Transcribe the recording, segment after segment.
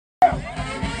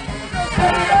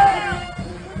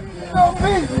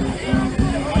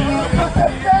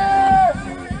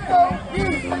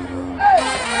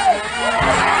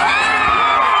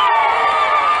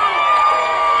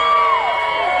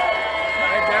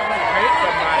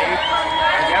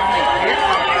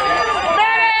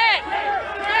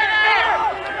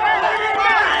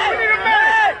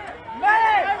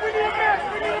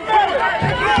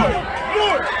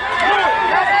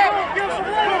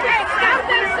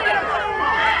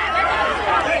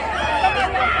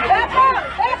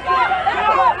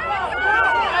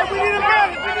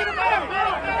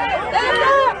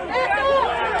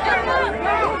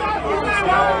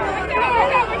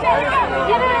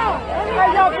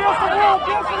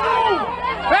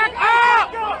Back up!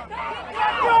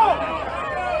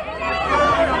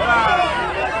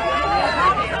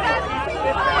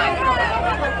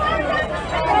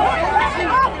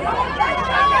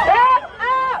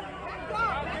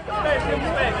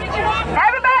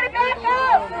 Everybody back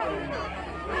up!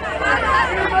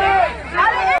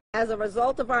 As a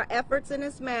result of our efforts in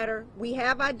this matter, we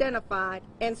have identified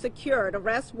and secured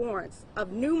arrest warrants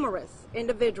of numerous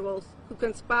individuals who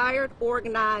conspired,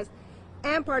 organized,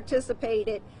 and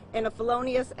participated in the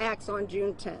felonious acts on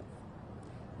June 10th.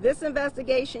 This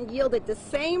investigation yielded the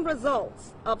same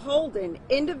results of holding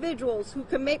individuals who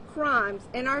commit crimes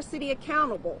in our city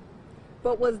accountable,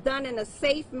 but was done in a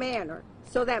safe manner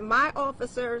so that my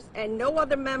officers and no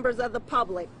other members of the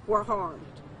public were harmed.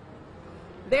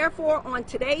 Therefore, on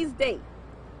today's date,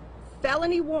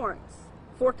 felony warrants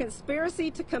for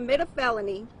conspiracy to commit a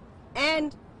felony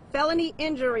and felony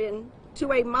injuring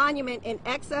to a monument in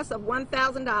excess of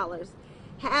 $1,000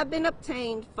 have been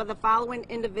obtained for the following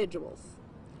individuals: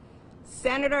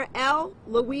 Senator L.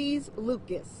 Louise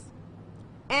Lucas,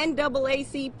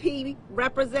 NAACP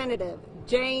Representative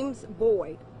James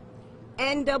Boyd,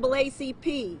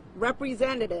 NAACP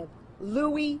Representative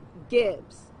Louis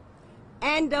Gibbs,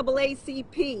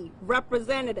 NAACP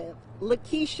Representative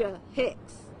Lakeisha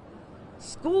Hicks,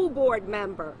 School Board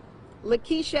Member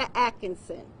Lakeisha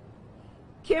Atkinson,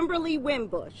 Kimberly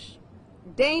Wimbush,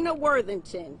 Dana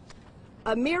Worthington,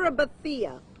 Amira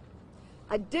Bethia.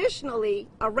 Additionally,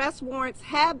 arrest warrants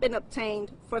have been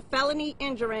obtained for felony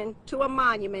injuring to a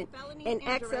monument in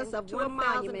excess of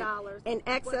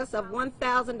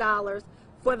 $1,000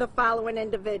 for the following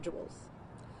individuals: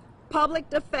 Public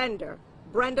Defender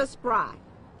Brenda Spry,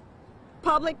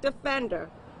 Public Defender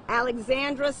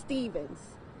Alexandra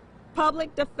Stevens,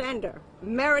 Public Defender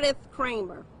Meredith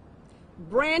Kramer,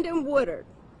 Brandon Woodard,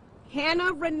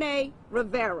 Hannah Renee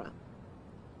Rivera,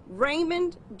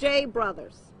 Raymond J.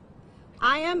 Brothers.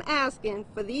 I am asking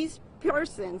for these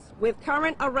persons with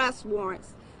current arrest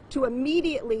warrants to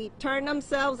immediately turn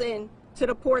themselves in to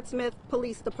the Portsmouth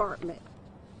Police Department.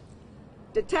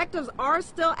 Detectives are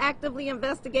still actively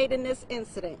investigating this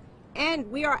incident,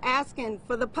 and we are asking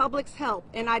for the public's help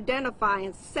in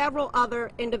identifying several other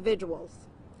individuals.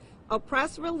 A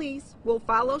press release will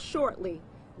follow shortly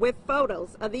with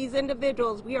photos of these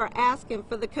individuals we are asking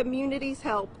for the community's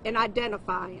help in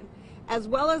identifying, as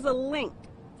well as a link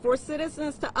for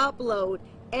citizens to upload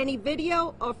any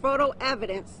video or photo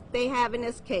evidence they have in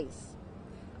this case.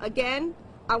 Again,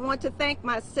 I want to thank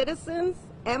my citizens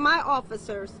and my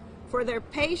officers for their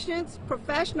patience,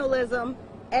 professionalism,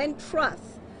 and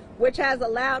trust, which has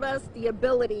allowed us the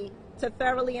ability to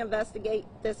thoroughly investigate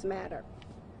this matter.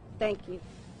 Thank you.